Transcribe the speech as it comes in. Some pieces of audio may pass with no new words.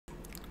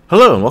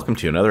Hello and welcome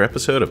to another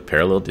episode of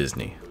Parallel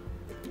Disney.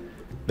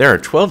 There are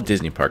 12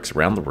 Disney parks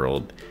around the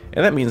world,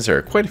 and that means there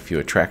are quite a few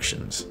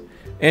attractions.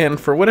 And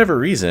for whatever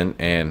reason,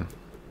 and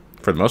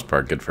for the most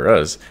part good for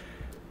us,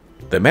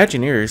 the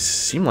Imagineers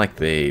seem like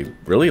they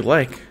really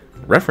like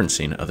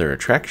referencing other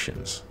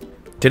attractions.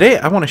 Today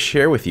I want to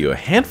share with you a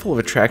handful of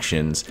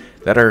attractions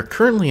that are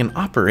currently in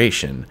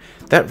operation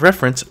that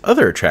reference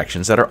other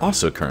attractions that are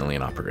also currently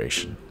in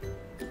operation.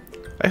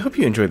 I hope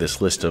you enjoy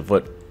this list of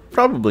what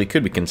probably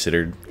could be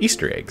considered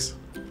Easter eggs.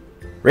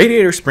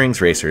 Radiator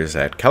Springs Racers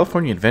at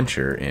California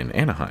Adventure in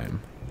Anaheim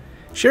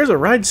shares a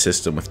ride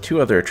system with two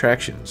other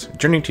attractions,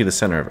 Journey to the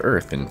Center of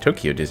Earth in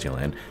Tokyo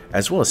Disneyland,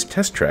 as well as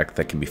Test Track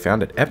that can be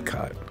found at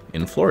Epcot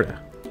in Florida.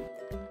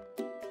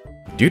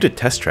 Due to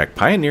Test Track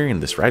pioneering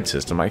this ride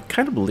system, I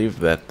kind of believe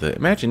that the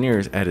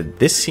Imagineers added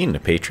this scene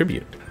to pay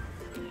tribute.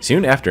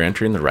 Soon after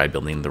entering the ride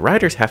building, the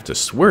riders have to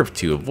swerve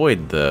to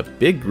avoid the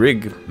Big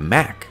Rig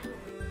Mac.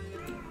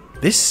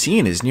 This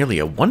scene is nearly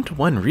a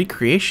one-to-one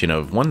recreation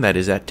of one that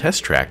is at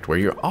Test Track where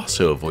you're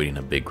also avoiding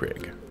a big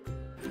rig.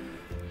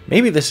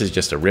 Maybe this is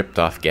just a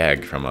ripped-off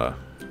gag from a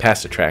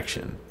past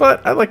attraction,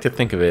 but I like to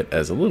think of it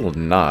as a little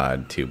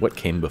nod to what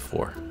came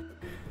before.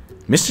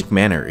 Mystic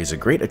Manor is a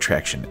great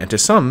attraction, and to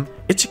some,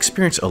 its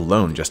experience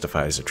alone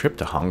justifies a trip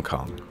to Hong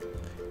Kong.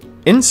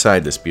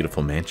 Inside this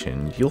beautiful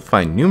mansion, you'll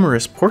find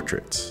numerous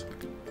portraits.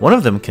 One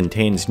of them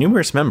contains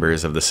numerous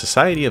members of the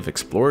Society of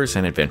Explorers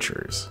and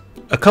Adventurers.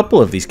 A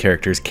couple of these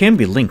characters can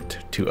be linked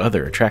to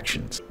other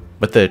attractions,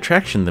 but the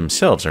attraction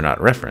themselves are not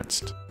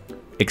referenced.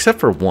 Except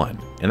for one,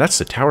 and that's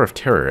the Tower of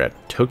Terror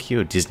at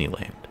Tokyo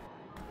Disneyland.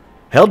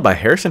 Held by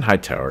Harrison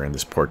Hightower in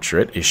this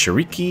portrait is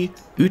Shiriki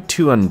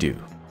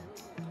Utuandu.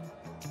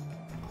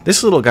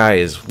 This little guy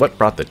is what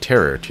brought the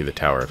terror to the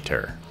Tower of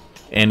Terror,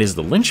 and is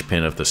the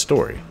linchpin of the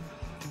story.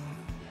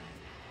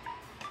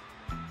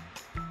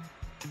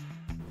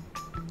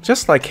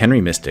 Just like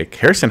Henry Mystic,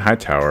 Harrison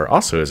Hightower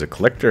also is a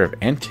collector of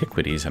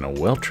antiquities and a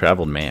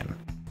well-traveled man.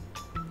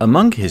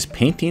 Among his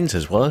paintings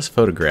as well as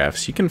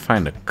photographs, you can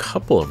find a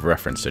couple of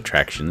referenced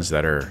attractions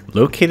that are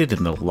located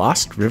in the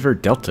Lost River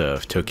Delta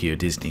of Tokyo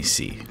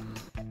DisneySea.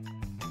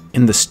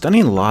 In the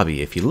stunning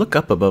lobby, if you look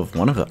up above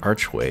one of the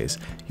archways,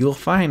 you will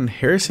find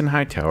Harrison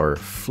Hightower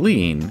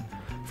fleeing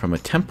from a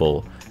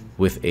temple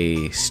with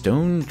a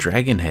stone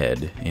dragon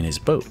head in his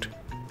boat.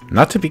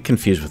 Not to be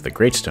confused with the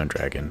Great Stone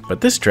Dragon, but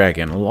this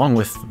dragon, along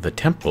with the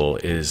temple,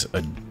 is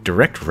a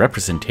direct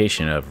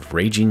representation of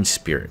raging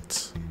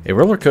spirits. A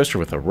roller coaster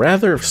with a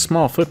rather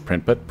small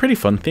footprint, but pretty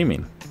fun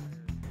theming.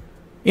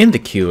 In the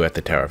queue at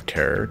the Tower of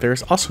Terror, there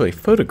is also a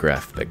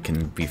photograph that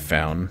can be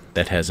found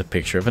that has a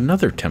picture of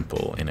another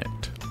temple in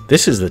it.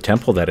 This is the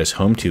temple that is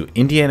home to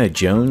Indiana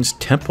Jones'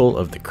 Temple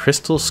of the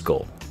Crystal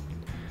Skull.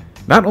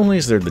 Not only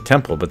is there the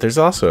temple, but there's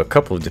also a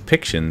couple of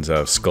depictions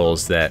of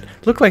skulls that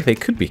look like they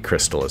could be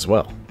crystal as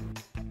well.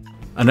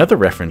 Another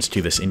reference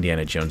to this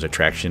Indiana Jones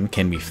attraction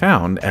can be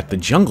found at the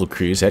Jungle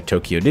Cruise at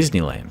Tokyo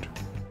Disneyland.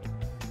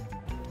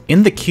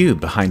 In the queue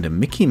behind a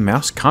Mickey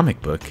Mouse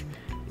comic book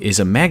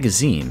is a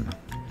magazine.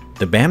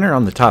 The banner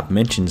on the top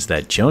mentions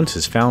that Jones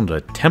has found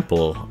a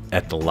temple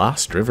at the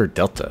Lost River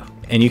Delta,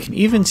 and you can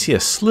even see a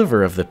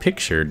sliver of the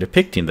picture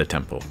depicting the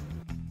temple.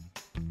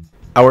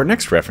 Our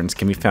next reference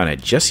can be found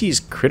at Jessie's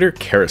Critter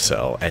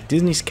Carousel at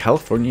Disney's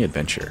California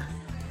Adventure.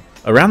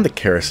 Around the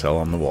carousel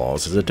on the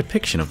walls is a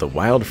depiction of the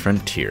wild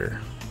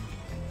frontier.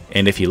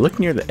 And if you look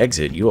near the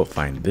exit, you will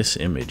find this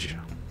image.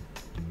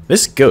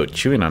 This goat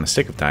chewing on a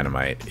stick of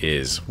dynamite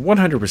is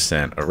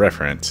 100% a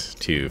reference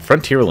to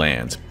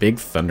Frontierland's Big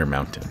Thunder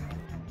Mountain.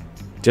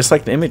 Just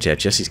like the image at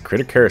Jessie's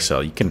Critter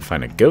Carousel, you can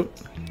find a goat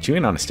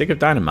chewing on a stick of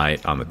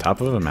dynamite on the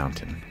top of a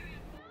mountain.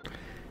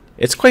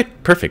 It's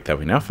quite perfect that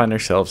we now find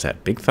ourselves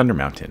at Big Thunder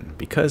Mountain,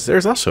 because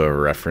there's also a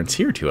reference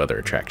here to other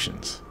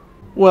attractions.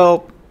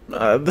 Well,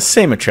 the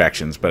same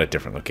attractions, but at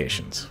different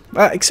locations.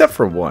 Except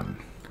for one.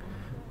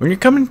 When you're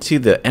coming to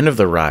the end of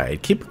the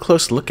ride, keep a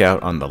close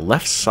lookout on the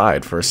left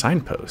side for a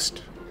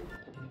signpost.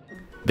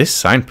 This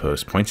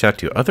signpost points out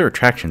to other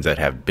attractions that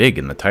have big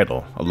in the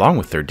title, along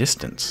with their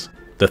distance.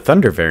 The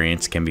Thunder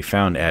variants can be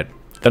found at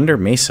Thunder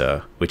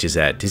Mesa, which is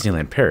at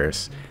Disneyland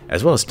Paris,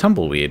 as well as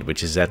Tumbleweed,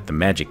 which is at the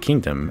Magic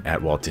Kingdom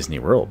at Walt Disney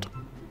World.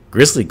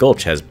 Grizzly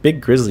Gulch has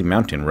Big Grizzly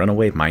Mountain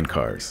runaway mine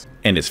cars,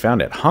 and is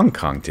found at Hong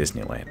Kong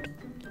Disneyland.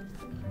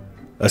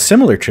 A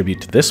similar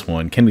tribute to this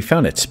one can be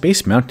found at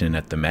Space Mountain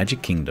at the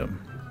Magic Kingdom.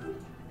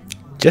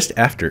 Just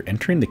after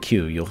entering the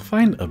queue, you'll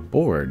find a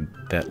board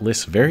that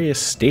lists various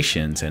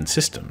stations and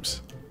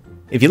systems.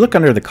 If you look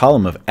under the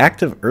column of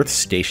active Earth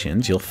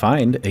stations, you'll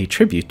find a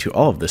tribute to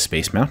all of the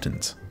Space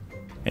Mountains.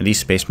 And these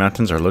Space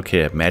Mountains are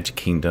located at Magic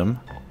Kingdom,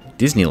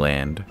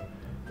 Disneyland,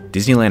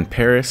 Disneyland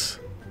Paris,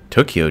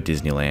 Tokyo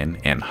Disneyland,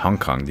 and Hong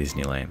Kong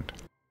Disneyland.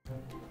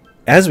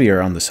 As we are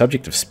on the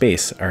subject of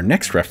space, our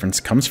next reference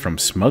comes from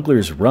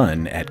Smuggler's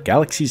Run at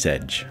Galaxy's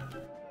Edge.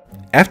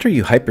 After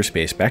you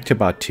hyperspace back to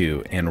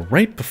Batuu and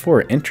right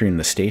before entering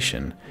the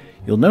station,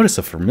 you'll notice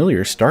a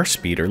familiar Star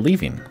Speeder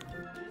leaving.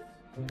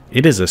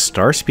 It is a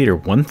Star Speeder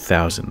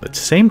 1000, the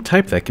same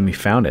type that can be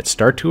found at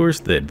Star Tours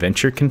The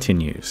Adventure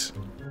Continues.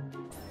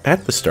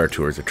 At the Star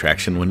Tours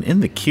attraction, when in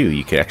the queue,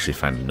 you could actually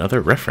find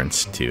another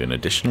reference to an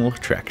additional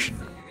attraction.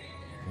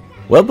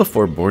 Well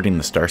before boarding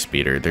the Star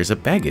Speeder, there's a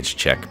baggage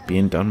check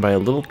being done by a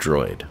little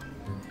droid.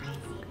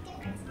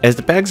 As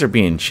the bags are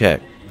being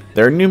checked,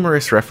 there are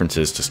numerous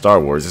references to Star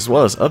Wars as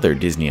well as other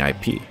Disney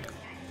IP.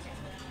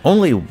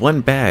 Only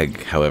one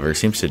bag, however,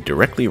 seems to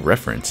directly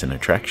reference an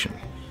attraction,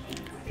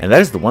 and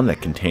that is the one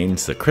that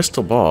contains the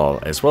crystal ball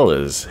as well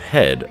as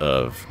head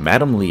of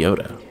Madame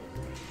Leota.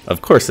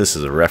 Of course, this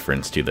is a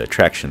reference to the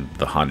attraction,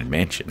 the Haunted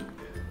Mansion,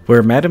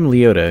 where Madame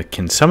Leota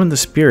can summon the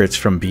spirits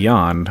from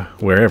beyond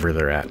wherever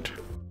they're at.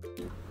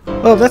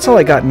 Well, that's all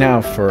I got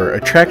now for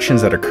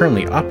attractions that are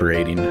currently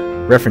operating,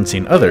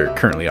 referencing other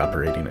currently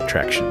operating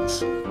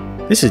attractions.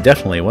 This is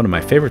definitely one of my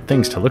favorite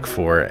things to look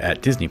for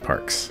at Disney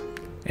parks.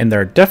 And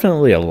there are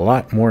definitely a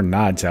lot more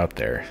nods out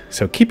there,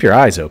 so keep your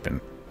eyes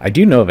open. I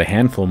do know of a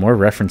handful more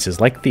references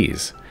like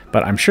these,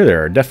 but I'm sure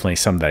there are definitely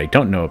some that I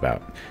don't know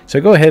about. So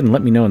go ahead and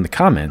let me know in the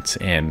comments,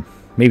 and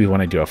maybe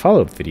when I do a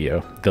follow-up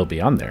video, they'll be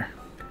on there.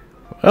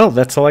 Well,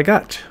 that's all I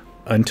got.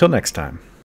 Until next time.